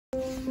Play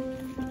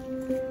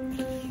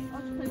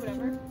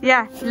whatever.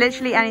 Yeah,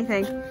 literally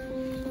anything.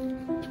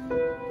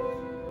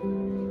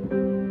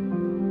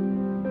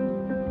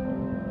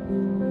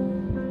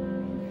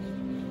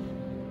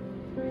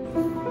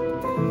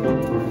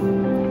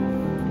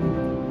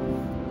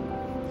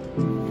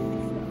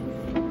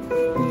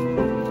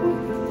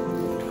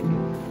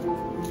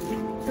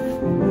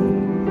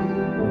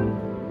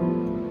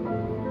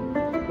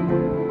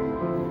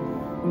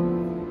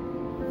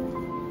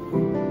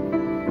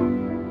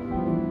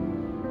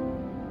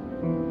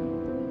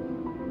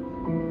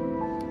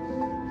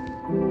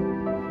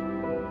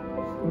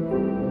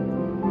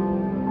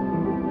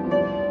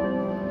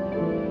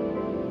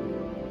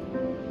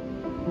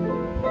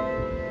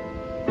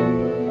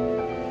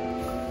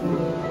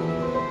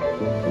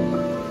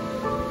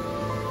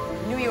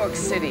 New York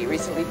City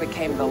recently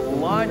became the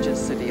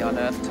largest city on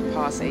Earth to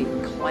pass a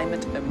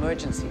climate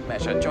emergency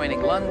measure,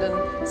 joining London,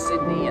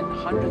 Sydney, and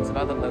hundreds of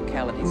other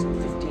localities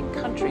in 15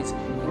 countries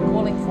in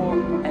calling for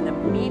an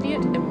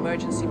immediate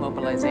emergency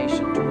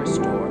mobilization to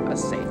restore a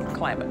safe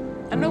climate.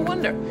 And no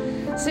wonder.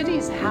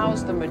 Cities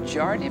house the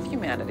majority of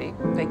humanity,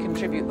 they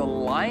contribute the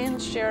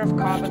lion's share of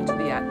carbon to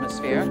the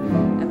atmosphere,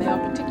 and they are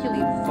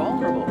particularly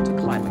vulnerable to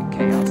climate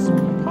chaos,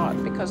 in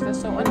part because they're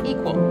so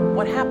unequal.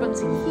 What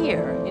happens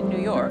here in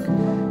New York,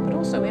 but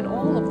also in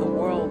all of the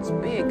world's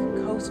big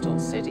coastal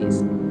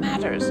cities,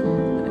 matters,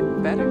 and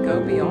it better go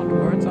beyond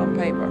words on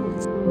paper.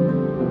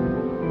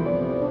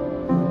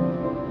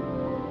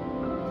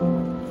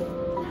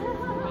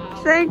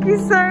 Thank you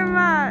so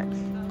much.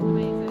 That was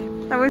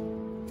amazing. That was